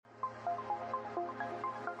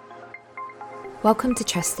Welcome to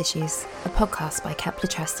Trust Issues, a podcast by Kepler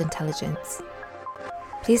Trust Intelligence.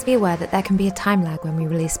 Please be aware that there can be a time lag when we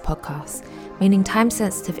release podcasts, meaning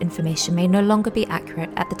time-sensitive information may no longer be accurate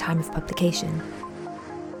at the time of publication.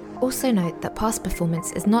 Also note that past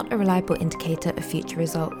performance is not a reliable indicator of future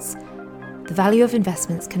results. The value of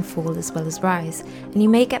investments can fall as well as rise, and you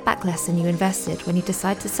may get back less than you invested when you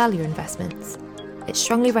decide to sell your investments. It's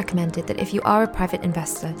strongly recommended that if you are a private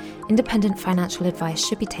investor, independent financial advice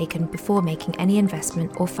should be taken before making any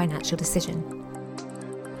investment or financial decision.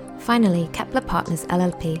 Finally, Kepler Partners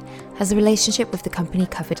LLP has a relationship with the company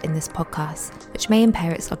covered in this podcast, which may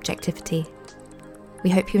impair its objectivity.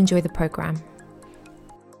 We hope you enjoy the programme.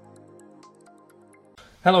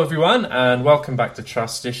 Hello everyone and welcome back to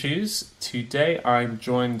Trust Issues. Today I'm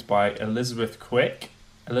joined by Elizabeth Kwik.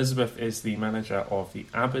 Elizabeth is the manager of the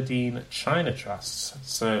Aberdeen China Trusts.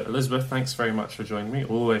 So Elizabeth, thanks very much for joining me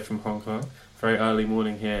all the way from Hong Kong. Very early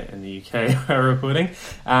morning here in the UK where we're recording.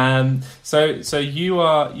 So you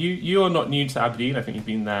are not new to Aberdeen. I think you've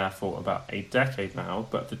been there for about a decade now,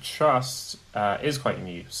 but the trust is quite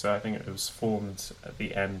new. So I think it was formed at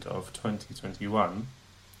the end of 2021.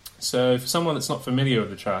 So for someone that's not familiar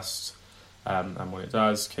with the trust and what it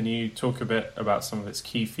does, can you talk a bit about some of its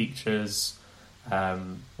key features,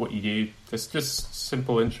 what you do? Just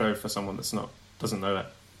simple intro for someone doesn't know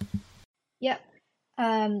that. Yep.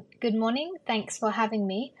 Good morning. Thanks for having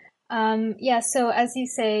me. So as you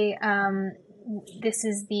say, this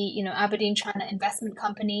is the Aberdeen China Investment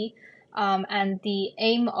Company, and the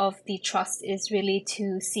aim of the trust is really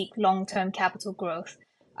to seek long-term capital growth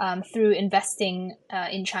through investing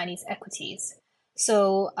in Chinese equities.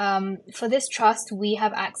 So for this trust, we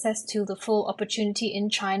have access to the full opportunity in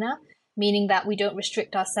China, meaning that we don't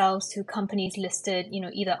restrict ourselves to companies listed,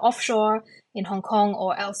 either offshore in Hong Kong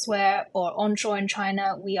or elsewhere, or onshore in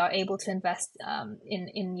China. We are able to invest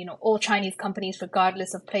in all Chinese companies,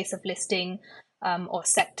 regardless of place of listing or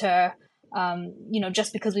sector.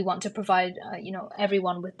 Just because we want to provide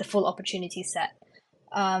everyone with the full opportunity set.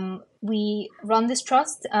 We run this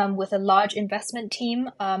trust with a large investment team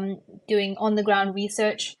doing on-the-ground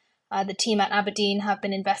research. The team at Aberdeen have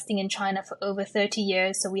been investing in China for over 30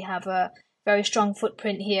 years, so we have a very strong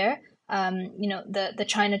footprint here. The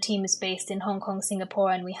China team is based in Hong Kong,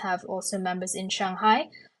 Singapore, and we have also members in Shanghai.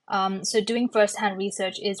 So doing first-hand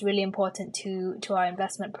research is really important to our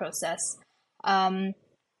investment process. As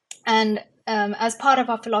part of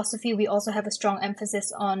our philosophy, we also have a strong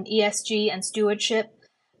emphasis on ESG and stewardship.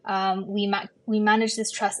 We manage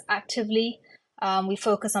this trust actively. We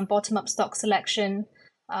focus on bottom-up stock selection.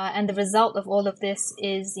 And the result of all of this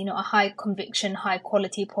is, a high conviction, high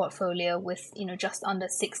quality portfolio with, just under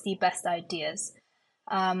 60 best ideas.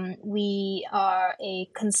 We are a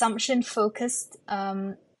consumption focused,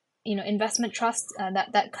 investment trust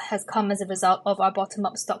that has come as a result of our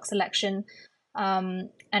bottom-up stock selection. And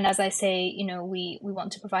as I say, we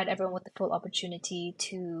want to provide everyone with the full opportunity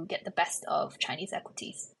to get the best of Chinese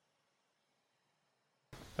equities.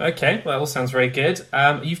 Okay, well, that all sounds very good.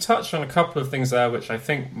 You've touched on a couple of things there, which I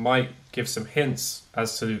think might give some hints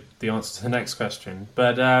as to the answer to the next question.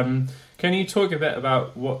 But can you talk a bit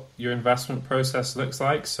about what your investment process looks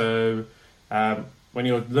like? So when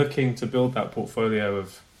you're looking to build that portfolio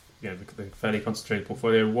of, the fairly concentrated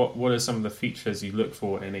portfolio, what are some of the features you look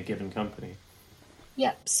for in a given company?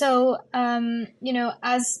 Yeah, so,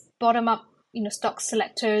 as bottom-up, stock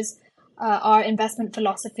selectors, our investment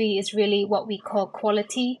philosophy is really what we call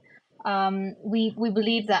quality. We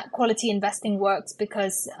believe that quality investing works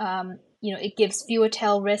because, it gives fewer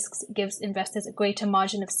tail risks, it gives investors a greater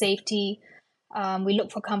margin of safety. We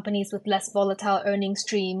look for companies with less volatile earning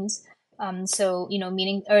streams.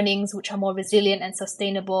 Meaning earnings which are more resilient and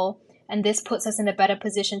sustainable. And this puts us in a better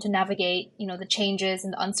position to navigate, the changes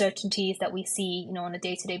and the uncertainties that we see, on a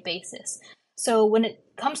day-to-day basis. So when it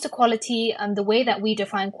comes to quality, the way that we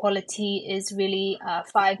define quality is really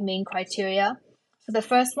 5 main criteria. So the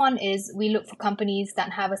first one is we look for companies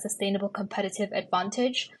that have a sustainable competitive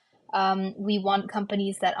advantage. We want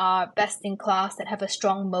companies that are best in class, that have a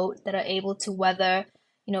strong moat, that are able to weather,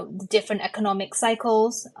 different economic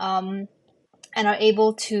cycles, and are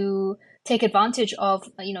able to take advantage of,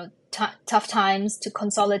 tough times, to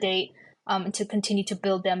consolidate, and to continue to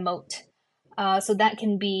build their moat. So that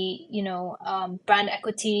can be, brand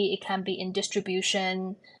equity. It can be in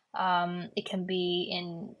distribution. It can be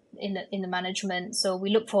in the management. So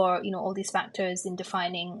we look for, all these factors in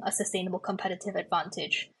defining a sustainable competitive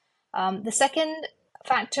advantage. The second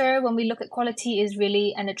factor when we look at quality is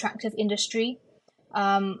really an attractive industry.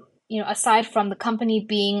 Aside from the company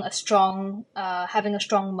being having a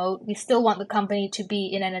strong moat, we still want the company to be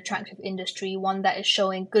in an attractive industry, one that is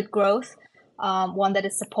showing good growth, one that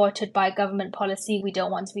is supported by government policy. We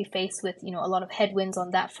don't want to be faced with, a lot of headwinds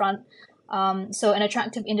on that front. So an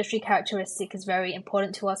attractive industry characteristic is very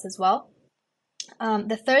important to us as well.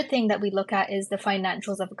 The third thing that we look at is the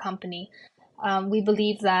financials of a company. We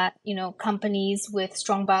believe that, companies with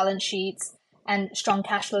strong balance sheets and strong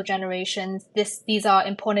cash flow generations, these are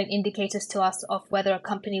important indicators to us of whether a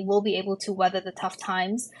company will be able to weather the tough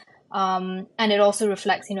times. And it also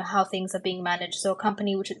reflects, how things are being managed. So a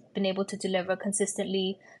company which has been able to deliver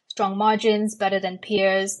consistently strong margins, better than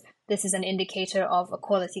peers, this is an indicator of a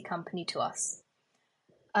quality company to us.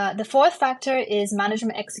 The fourth factor is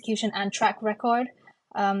management execution and track record.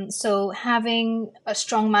 So having a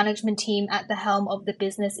strong management team at the helm of the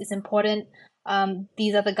business is important.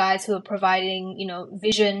 These are the guys who are providing,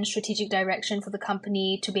 vision, strategic direction for the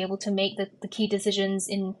company to be able to make the key decisions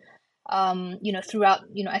in, throughout,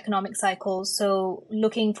 economic cycles. So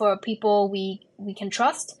looking for people we can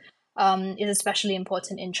trust is especially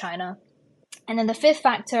important in China. And then the fifth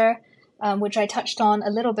factor, which I touched on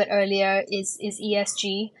a little bit earlier, is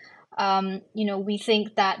ESG. We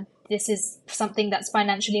think that this is something that's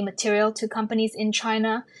financially material to companies in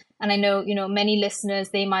China. And I know, many listeners,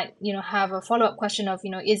 they might, have a follow-up question of,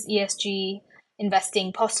 is ESG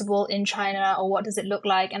investing possible in China, or what does it look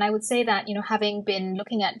like? And I would say that, having been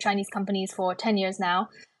looking at Chinese companies for 10 years now,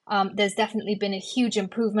 there's definitely been a huge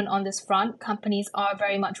improvement on this front. Companies are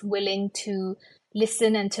very much willing to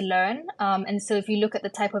listen and to learn. And so if you look at the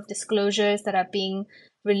type of disclosures that are being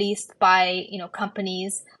released by,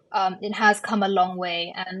 companies, it has come a long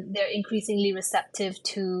way, and they're increasingly receptive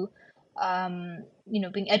to,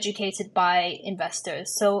 being educated by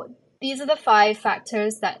investors. So these are the 5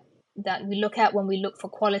 factors that we look at when we look for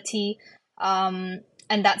quality, and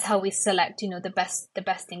that's how we select, the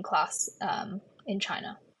best in class in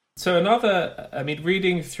China. So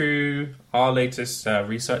reading through our latest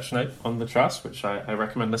research note on the trust, which I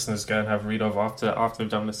recommend listeners go and have a read of after we've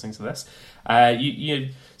done listening to this,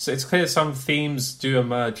 so it's clear some themes do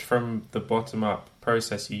emerge from the bottom-up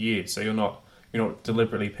process you use. So you're not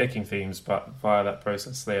deliberately picking themes, but via that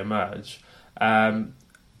process they emerge.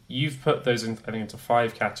 You've put those into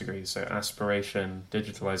 5 categories: so aspiration,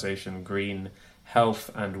 digitalization, green,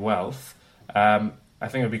 health, and wealth. I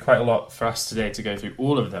think it would be quite a lot for us today to go through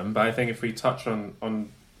all of them, but I think if we touch on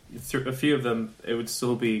a few of them, it would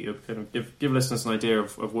still be kind of give listeners an idea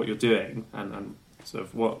of what you're doing and sort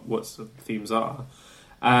of what the themes are.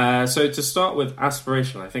 So to start with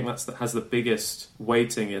aspiration, I think that has the biggest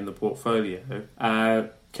weighting in the portfolio.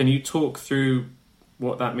 Can you talk through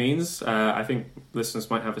what that means? I think listeners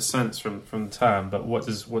might have a sense from the term, but what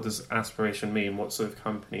does aspiration mean? What sort of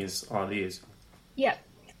companies are these? Yeah.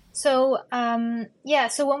 So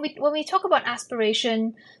so when we talk about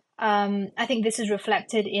aspiration, I think this is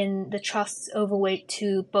reflected in the trust's overweight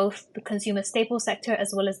to both the consumer staple sector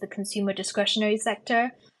as well as the consumer discretionary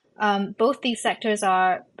sector. Both these sectors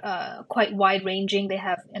are quite wide-ranging. They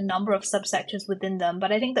have a number of subsectors within them,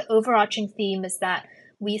 but I think the overarching theme is that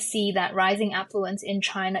we see that rising affluence in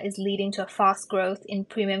China is leading to a fast growth in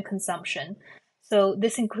premium consumption. So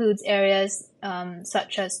this includes areas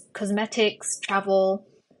such as cosmetics, travel,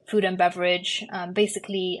 food and beverage,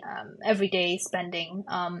 basically everyday spending.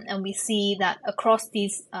 And we see that across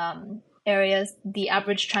these areas, the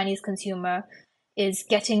average Chinese consumer is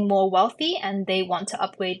getting more wealthy and they want to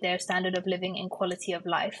upgrade their standard of living and quality of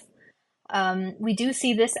life. We do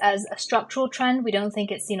see this as a structural trend. We don't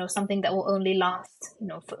think it's, something that will only last,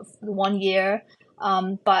 for 1 year.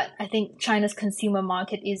 But I think China's consumer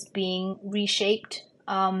market is being reshaped.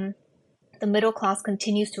 The middle class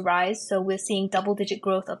continues to rise. So we're seeing double-digit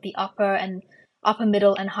growth of the upper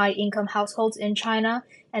middle and high income households in China.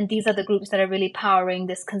 And these are the groups that are really powering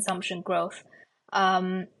this consumption growth.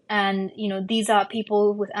 And, these are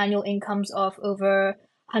people with annual incomes of over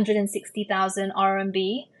 160,000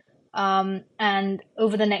 RMB. And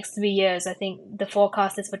over the next 3 years, I think the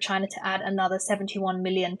forecast is for China to add another 71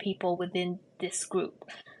 million people within this group.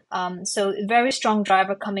 So very strong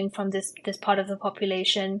driver coming from this part of the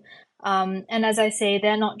population. And as I say,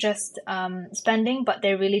 they're not just spending, but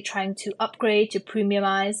they're really trying to upgrade, to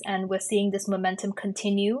premiumize, and we're seeing this momentum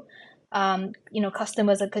continue.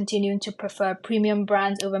 Customers are continuing to prefer premium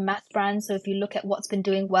brands over mass brands. So if you look at what's been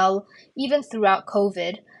doing well, even throughout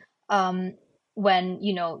COVID,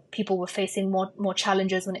 when, people were facing more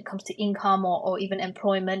challenges when it comes to income or even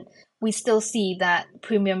employment, we still see that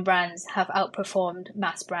premium brands have outperformed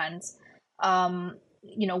mass brands.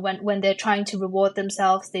 When they're trying to reward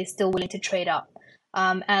themselves, they're still willing to trade up.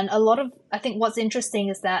 And I think what's interesting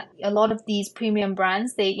is that a lot of these premium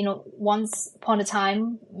brands, they, once upon a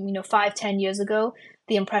time, 5-10 years ago,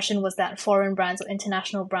 the impression was that foreign brands or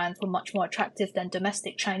international brands were much more attractive than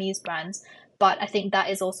domestic Chinese brands. But I think that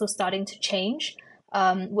is also starting to change.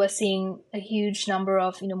 We're seeing a huge number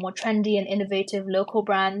of more trendy and innovative local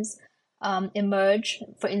brands emerge.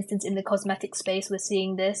 For instance, in the cosmetic space, we're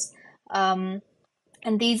seeing this.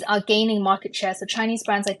 And these are gaining market share. So Chinese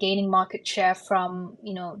brands are gaining market share from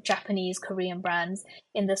Japanese, Korean brands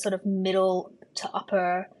in the sort of middle to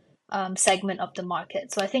upper segment of the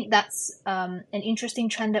market. So I think that's an interesting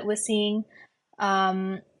trend that we're seeing.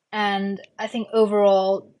 And I think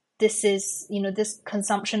overall, this is, this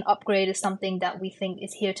consumption upgrade is something that we think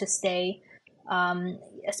is here to stay,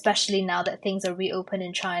 especially now that things are reopened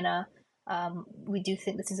in China. We do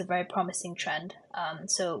think this is a very promising trend.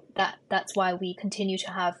 So that's why we continue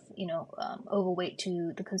to have, overweight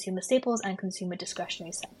to the consumer staples and consumer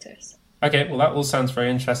discretionary sectors. Okay, well, that all sounds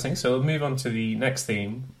very interesting. So we'll move on to the next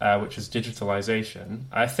theme, which is digitalization.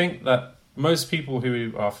 I think that most people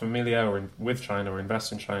who are familiar with China or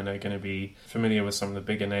invest in China are going to be familiar with some of the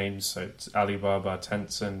bigger names, so it's Alibaba,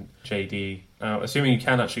 Tencent, JD. Assuming you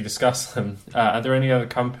can actually discuss them, are there any other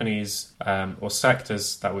companies or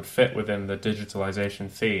sectors that would fit within the digitalization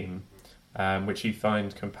theme, which you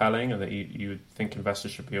find compelling and that you would think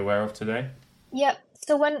investors should be aware of today? Yep.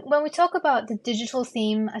 So when we talk about the digital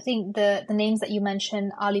theme, I think the names that you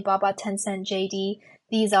mentioned, Alibaba, Tencent, JD,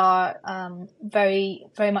 these are very,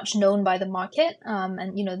 very much known by the market,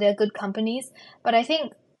 and they're good companies. But I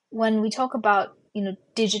think when we talk about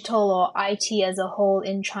digital or IT as a whole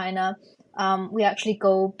in China, we actually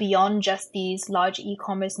go beyond just these large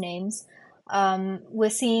e-commerce names. We're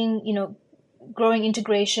seeing growing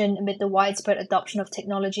integration amid the widespread adoption of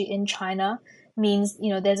technology in China means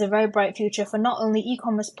there's a very bright future for not only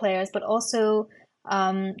e-commerce players but also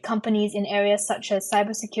companies in areas such as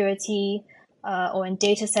cybersecurity, or in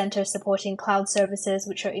data centers supporting cloud services,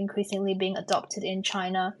 which are increasingly being adopted in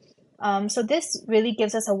China. So this really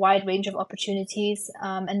gives us a wide range of opportunities,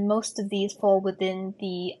 and most of these fall within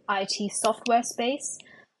the IT software space.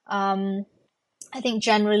 I think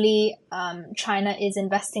generally China is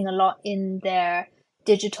investing a lot in their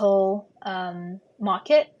digital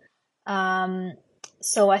market.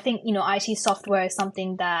 So I think IT software is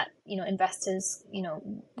something that investors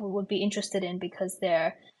would be interested in because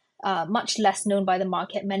they're much less known by the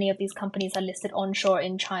market. Many of these companies are listed onshore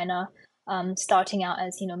in China, starting out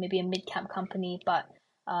as maybe a mid-cap company, but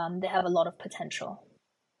they have a lot of potential.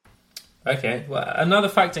 Okay, well, another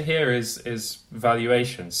factor here is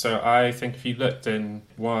valuation. So I think if you looked in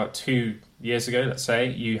 2 years ago, let's say,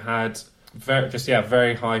 you had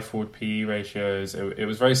very high forward PE ratios. It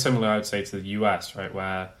was very similar, I would say, to the US, right,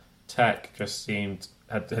 where tech just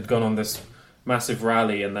had gone on this massive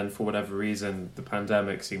rally, and then for whatever reason the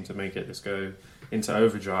pandemic seemed to make it just go into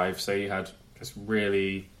overdrive. So you had just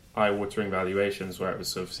really eye-watering valuations where it was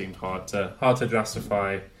sort of seemed hard to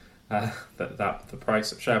justify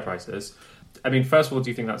the share prices. I mean, first of all, do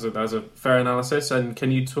you think that's a fair analysis? And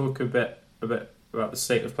can you talk a bit about the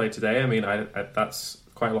state of play today? I mean, that's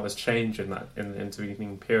quite a lot has changed in the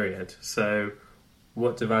intervening period. So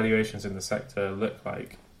what do valuations in the sector look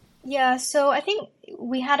like? Yeah, so I think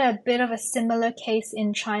we had a bit of a similar case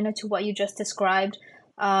in China to what you just described.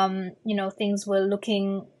 Things were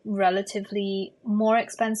looking relatively more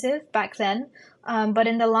expensive back then. But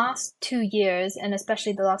in the last 2 years, and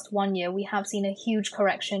especially the last 1 year, we have seen a huge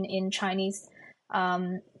correction in Chinese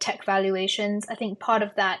tech valuations. I think part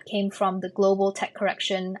of that came from the global tech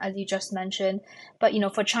correction, as you just mentioned. But,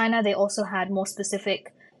 for China, they also had more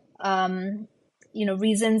specific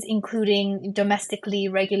reasons, including domestically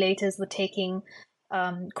regulators were taking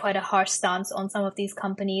quite a harsh stance on some of these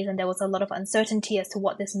companies, and there was a lot of uncertainty as to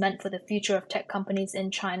what this meant for the future of tech companies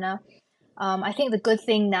in China. I think the good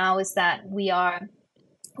thing now is that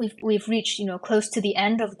we've reached close to the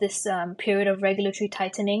end of this period of regulatory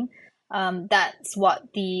tightening. That's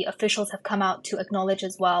what the officials have come out to acknowledge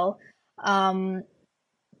as well.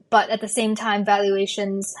 But at the same time,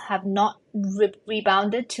 valuations have not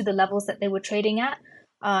rebounded to the levels that they were trading at.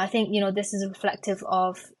 I think, this is reflective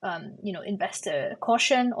of, investor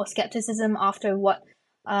caution or skepticism after what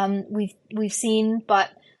we've seen. But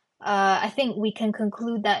I think we can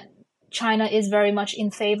conclude that China is very much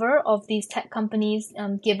in favor of these tech companies,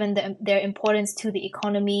 given their importance to the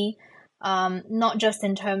economy, not just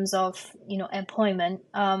in terms of, employment,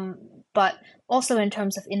 but also in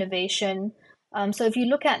terms of innovation. So if you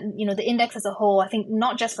look at, the index as a whole, I think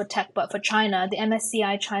not just for tech, but for China, the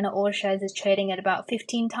MSCI China All Shares is trading at about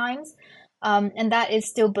 15 times. And that is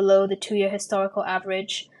still below the 2-year historical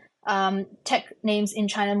average. Tech names in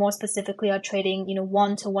China more specifically are trading,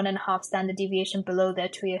 1 to 1.5 standard deviation below their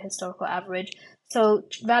 2-year historical average. So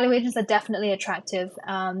valuations are definitely attractive.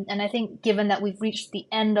 And I think given that we've reached the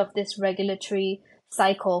end of this regulatory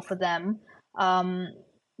cycle for them,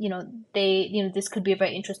 this could be a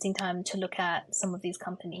very interesting time to look at some of these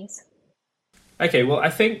companies. Okay, well, I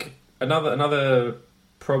think another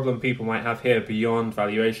problem people might have here beyond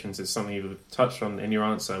valuations is something you touched on in your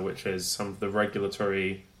answer, which is some of the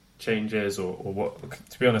regulatory changes or what,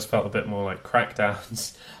 to be honest, felt a bit more like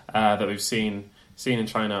crackdowns that we've seen in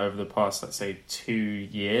China over the past, let's say, 2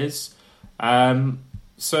 years.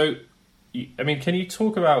 So, I mean, can you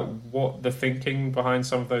talk about what the thinking behind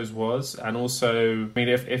some of those was? And also, I mean,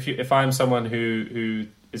 if I'm someone who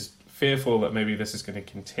is fearful that maybe this is going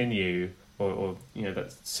to continue, or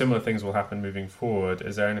that similar things will happen moving forward,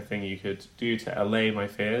 is there anything you could do to allay my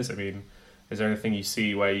fears? I mean, is there anything you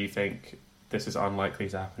see where you think this is unlikely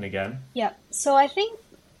to happen again? Yeah. So I think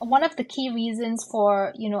one of the key reasons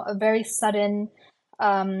for, a very sudden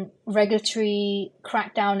regulatory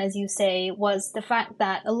crackdown, as you say, was the fact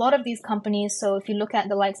that a lot of these companies, so if you look at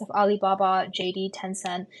the likes of Alibaba, JD,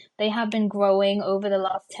 Tencent, they have been growing over the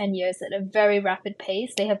last 10 years at a very rapid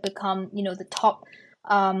pace. They have become,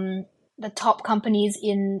 the top companies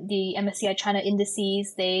in the MSCI China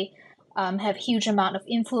indices. They have huge amount of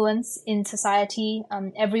influence in society.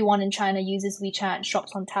 Everyone in China uses WeChat,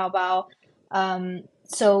 shops on Taobao.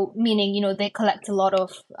 So meaning, they collect a lot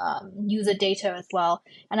of user data as well.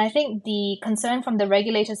 And I think the concern from the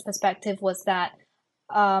regulator's perspective was that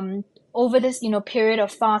over this, period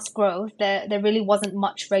of fast growth, there really wasn't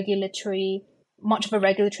much of a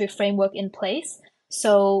regulatory framework in place.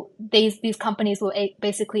 So these companies were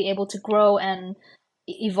basically able to grow and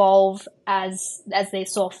evolve as they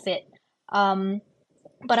saw fit.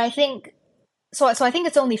 But I think so I think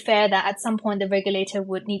it's only fair that at some point the regulator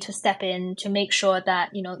would need to step in to make sure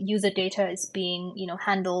that user data is being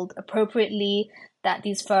handled appropriately, that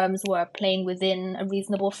these firms were playing within a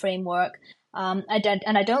reasonable framework. I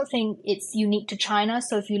don't think it's unique to China.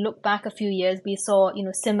 So if you look back a few years, we saw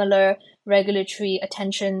similar regulatory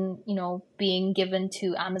attention being given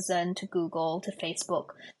to Amazon, to Google, to Facebook.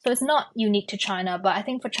 So it's not unique to China, but I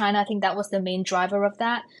think for China, I think that was the main driver of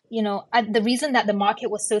that. The reason that the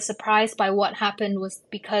market was so surprised by what happened was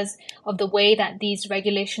because of the way that these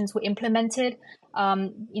regulations were implemented. A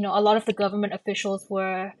lot of the government officials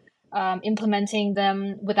were implementing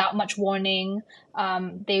them without much warning.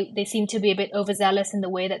 They seem to be a bit overzealous in the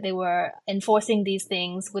way that they were enforcing these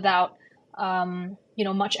things without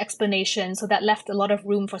much explanation. So that left a lot of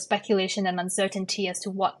room for speculation and uncertainty as to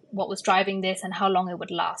what was driving this and how long it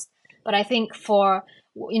would last. But I think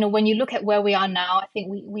when you look at where we are now, I think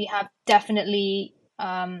we have definitely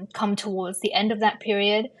come towards the end of that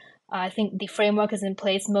period. I think the framework is in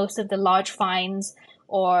place. Most of the large fines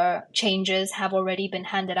or changes have already been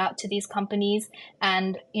handed out to these companies.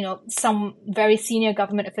 And, some very senior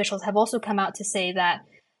government officials have also come out to say that,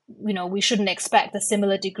 we shouldn't expect a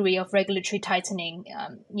similar degree of regulatory tightening,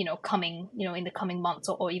 coming, in the coming months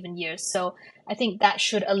or even years. So I think that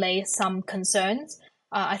should allay some concerns.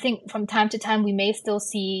 I think from time to time, we may still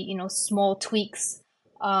see, small tweaks.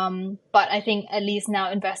 But I think at least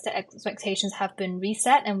now investor expectations have been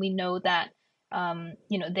reset, and we know that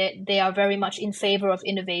they are very much in favor of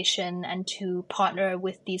innovation and to partner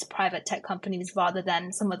with these private tech companies rather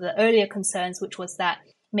than some of the earlier concerns, which was that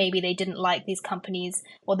maybe they didn't like these companies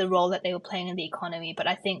or the role that they were playing in the economy. But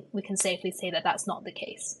I think we can safely say that that's not the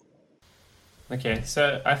case. Okay,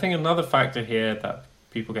 so I think another factor here that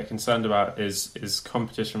people get concerned about is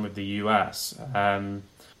competition with the US.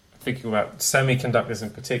 Thinking about semiconductors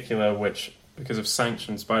in particular, which because of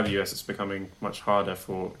sanctions by the US, it's becoming much harder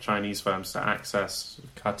for Chinese firms to access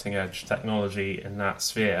cutting-edge technology in that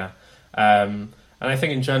sphere. And I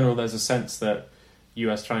think in general, there's a sense that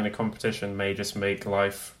US-China competition may just make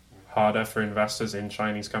life harder for investors in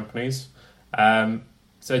Chinese companies.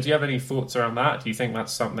 So do you have any thoughts around that? Do you think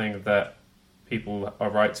that's something that people are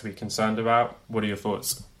right to be concerned about? What are your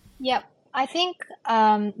thoughts? Yeah, I think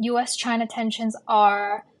US-China tensions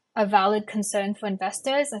are a valid concern for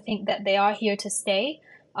investors. I think that they are here to stay,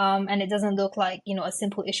 and it doesn't look like a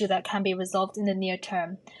simple issue that can be resolved in the near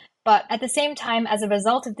term. But at the same time, as a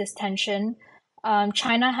result of this tension,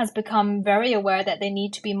 China has become very aware that they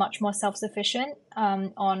need to be much more self-sufficient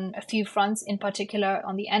on a few fronts, in particular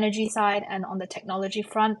on the energy side and on the technology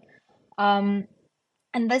front. And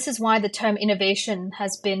this is why the term innovation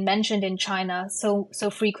has been mentioned in China so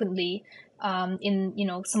frequently in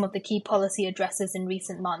some of the key policy addresses in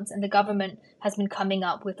recent months. And the government has been coming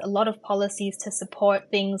up with a lot of policies to support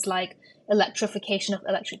things like electrification of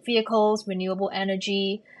electric vehicles, renewable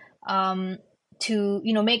energy, to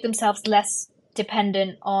make themselves less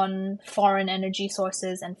dependent on foreign energy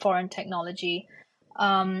sources and foreign technology.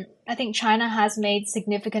 I think China has made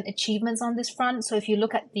significant achievements on this front. So if you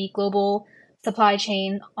look at the global supply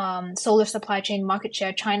chain, solar supply chain market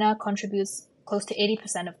share, China contributes close to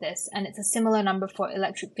 80% of this, and it's a similar number for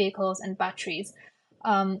electric vehicles and batteries.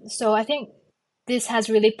 So I think this has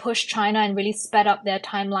really pushed China and really sped up their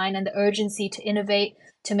timeline and the urgency to innovate,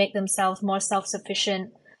 to make themselves more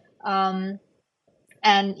self-sufficient. And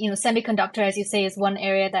semiconductor, as you say, is one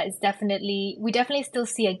area that is we definitely still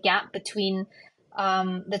see a gap between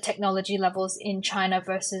the technology levels in China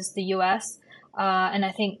versus the US. And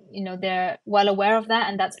I think, they're well aware of that,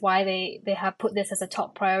 and that's why they have put this as a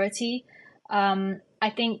top priority. I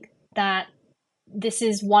think that this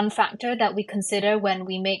is one factor that we consider when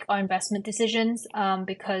we make our investment decisions,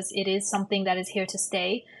 because it is something that is here to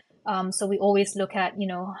stay. So we always look at,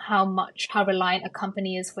 how reliant a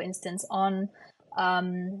company is, for instance, on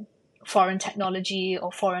foreign technology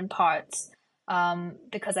or foreign parts,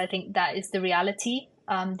 because I think that is the reality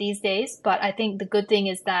these days. But I think the good thing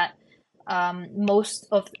is that most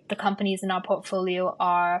of the companies in our portfolio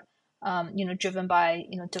are driven by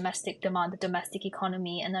domestic demand, the domestic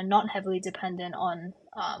economy, and they're not heavily dependent on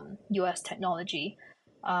US technology.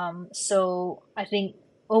 So I think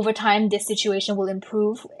over time this situation will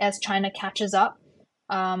improve as China catches up.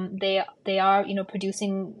 They are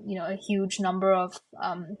producing a huge number of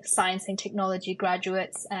science and technology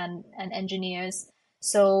graduates and engineers.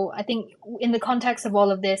 So I think in the context of all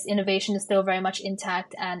of this, innovation is still very much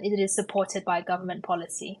intact, and it is supported by government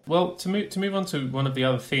policy. Well, to move on to one of the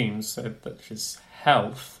other themes, which is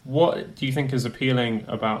health, what do you think is appealing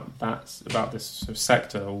about this sort of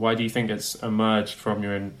sector? Why do you think it's emerged from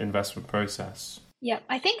your investment process? Yeah,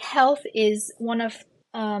 I think health is one of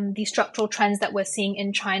the structural trends that we're seeing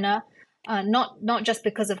in China. Not just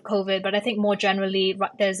because of COVID, but I think more generally,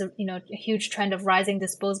 there's a huge trend of rising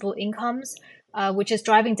disposable incomes, which is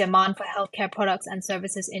driving demand for healthcare products and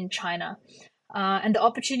services in China. And the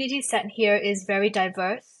opportunity set here is very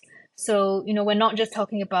diverse. So, we're not just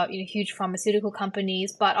talking about huge pharmaceutical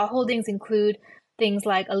companies, but our holdings include things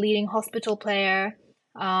like a leading hospital player,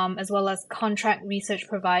 as well as contract research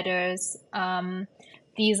providers.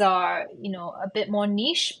 These are, a bit more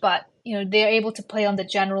niche, but, they're able to play on the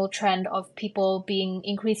general trend of people being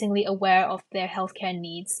increasingly aware of their healthcare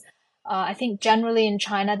needs. I think generally in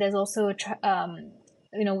China, there's also,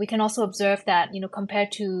 we can also observe that,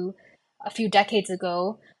 compared to a few decades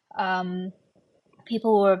ago,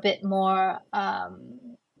 people were a bit more,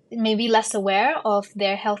 maybe less aware of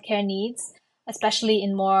their healthcare needs, especially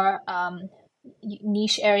in more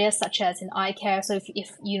niche areas such as in eye care. So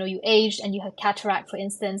if you aged and you had cataract, for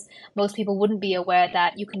instance, most people wouldn't be aware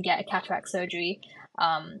that you can get a cataract surgery.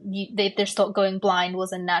 They thought going blind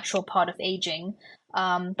was a natural part of aging.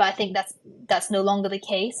 But I think that's no longer the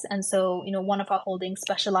case. And so, one of our holdings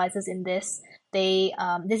specializes in this.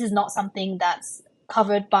 This is not something that's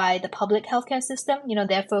covered by the public healthcare system.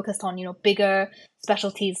 They're focused on, bigger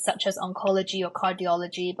specialties such as oncology or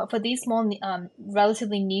cardiology. But for these small,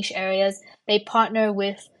 relatively niche areas, they partner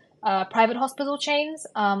with private hospital chains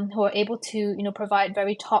who are able to, provide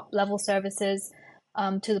very top level services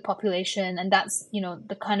to the population. And that's,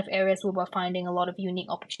 the kind of areas where we're finding a lot of unique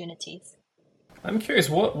opportunities. I'm curious,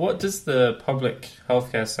 what does the public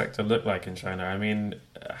healthcare sector look like in China? I mean,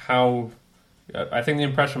 I think the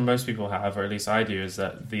impression most people have, or at least I do, is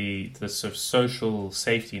that the sort of social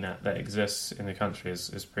safety net that exists in the country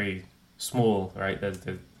is pretty small, right?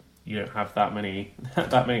 You don't have that many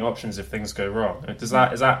options if things go wrong. Is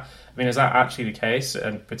that actually the case,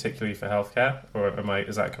 and particularly for healthcare, or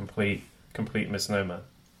is that a complete misnomer?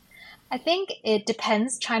 I think it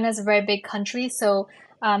depends. China is a very big country, so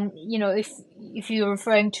if you're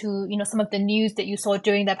referring to some of the news that you saw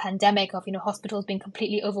during the pandemic of hospitals being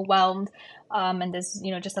completely overwhelmed, and there's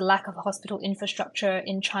just a lack of hospital infrastructure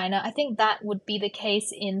in China, I think that would be the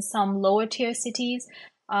case in some lower tier cities,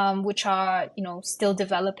 which are still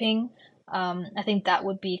developing. I think that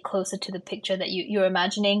would be closer to the picture that you're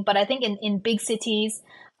imagining. But I think in big cities,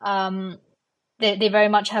 they very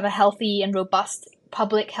much have a healthy and robust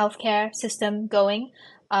public healthcare system going.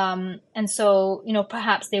 And so,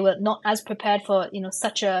 perhaps they were not as prepared for,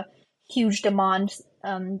 such a huge demand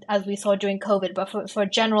as we saw during COVID. But for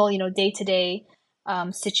general, day-to-day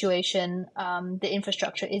situation, the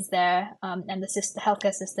infrastructure is there, and the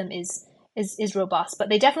healthcare system is robust. But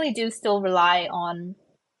they definitely do still rely on,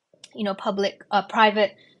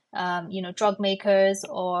 private, drug makers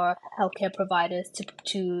or healthcare providers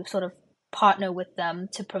to sort of partner with them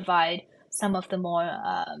to provide some of the more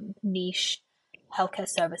niche healthcare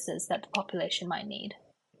services that the population might need.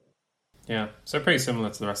 Yeah, so pretty similar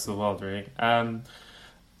to the rest of the world, really.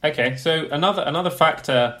 Okay, so another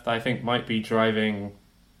factor that I think might be driving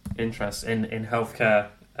interest in healthcare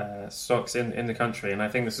stocks in the country, and I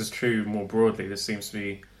think this is true more broadly. This seems to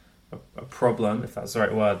be a problem, if that's the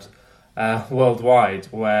right word, worldwide,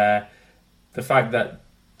 where the fact that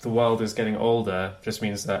the world is getting older just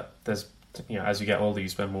means that there's, as you get older, you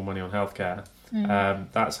spend more money on healthcare.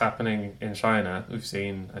 That's happening in China. We've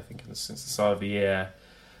seen, I think, since the start of the year,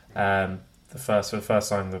 for the first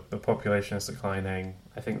time, the population is declining.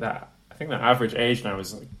 I think that average age now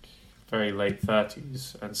is like very late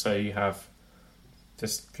 30s, and so you have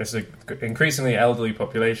just an increasingly elderly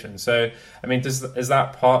population. So, I mean, is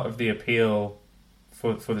that part of the appeal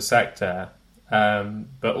for the sector?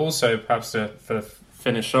 But also, perhaps to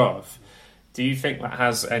finish off, do you think that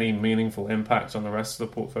has any meaningful impact on the rest of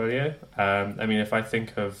the portfolio? I mean, if I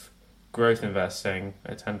think of growth investing,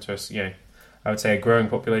 I tend to, I would say a growing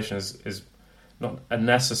population is not a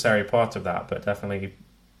necessary part of that, but definitely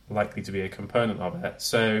likely to be a component of it.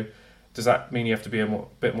 So does that mean you have to be a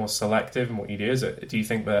bit more selective in what you do? Do you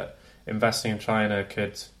think that investing in China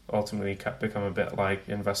could ultimately become a bit like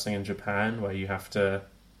investing in Japan, where you have to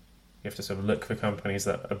sort of look for companies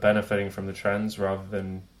that are benefiting from the trends rather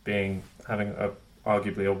than having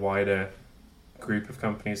arguably a wider group of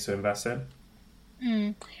companies to invest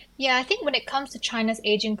in? Yeah, I think when it comes to China's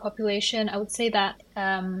aging population, I would say that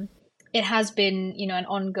it has been, an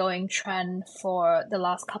ongoing trend for the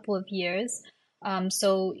last couple of years.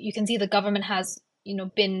 So you can see the government has,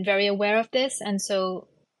 been very aware of this, and so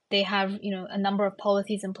they have, a number of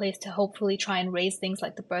policies in place to hopefully try and raise things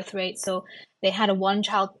like the birth rate. So they had a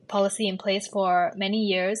one-child policy in place for many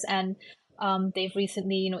years, and they've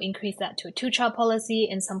recently, increased that to a two-child policy,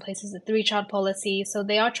 in some places a three-child policy. So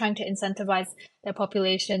they are trying to incentivize their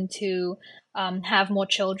population to have more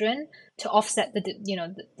children to offset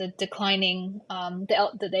the declining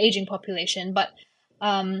the aging population. But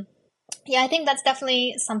I think that's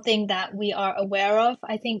definitely something that we are aware of.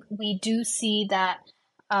 I think we do see that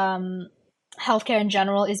healthcare in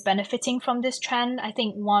general is benefiting from this trend. I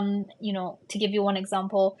think to give you one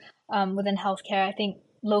example, within healthcare, I think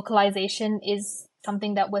localization is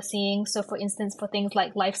something that we're seeing. So for instance, for things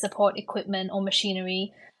like life support equipment or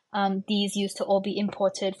machinery, these used to all be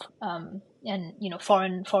imported and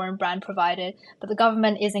foreign brand provided, but the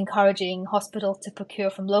government is encouraging hospitals to procure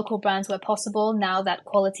from local brands where possible, now that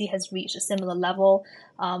quality has reached a similar level,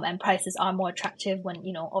 and prices are more attractive when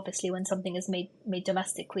obviously when something is made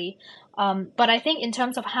domestically. But I think in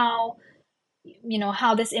terms of how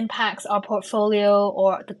this impacts our portfolio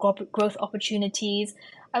or the growth opportunities,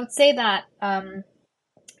 I would say that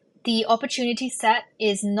the opportunity set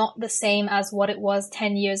is not the same as what it was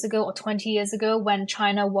 10 years ago or 20 years ago, when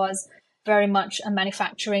China was very much a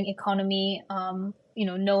manufacturing economy,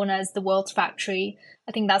 known as the world's factory.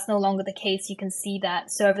 I think that's no longer the case. You can see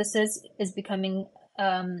that services is becoming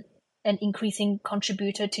an increasing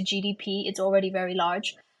contributor to GDP. It's already very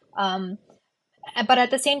large. But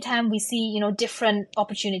at the same time, we see, different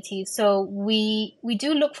opportunities. So we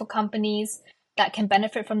do look for companies that can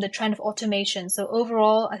benefit from the trend of automation. So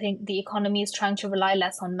overall, I think the economy is trying to rely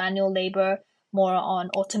less on manual labor, more on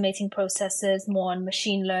automating processes, more on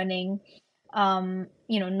machine learning,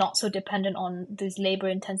 not so dependent on these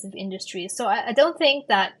labor-intensive industries. So I don't think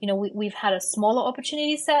that, we've had a smaller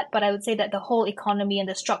opportunity set, but I would say that the whole economy and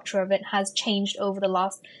the structure of it has changed over the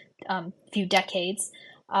last few decades.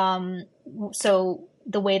 So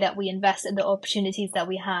the way that we invest in the opportunities that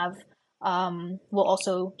we have will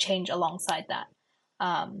also change alongside that.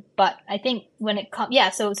 But I think when it comes,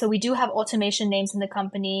 so we do have automation names in the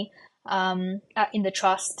company, in the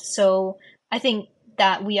trust. So I think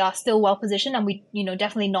that we are still well positioned, and we,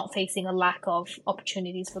 definitely not facing a lack of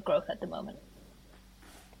opportunities for growth at the moment.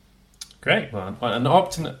 Great. Well, an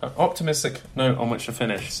optimistic note on which to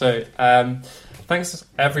finish. So thanks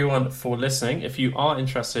everyone for listening. If you are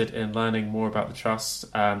interested in learning more about the trust,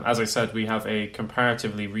 as I said, we have a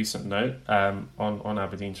comparatively recent note on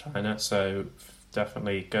Aberdeen China. So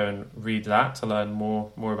definitely go and read that to learn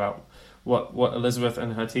more about what Elizabeth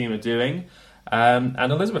and her team are doing. And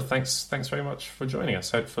Elizabeth, thanks very much for joining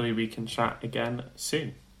us. Hopefully we can chat again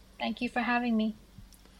soon. Thank you for having me.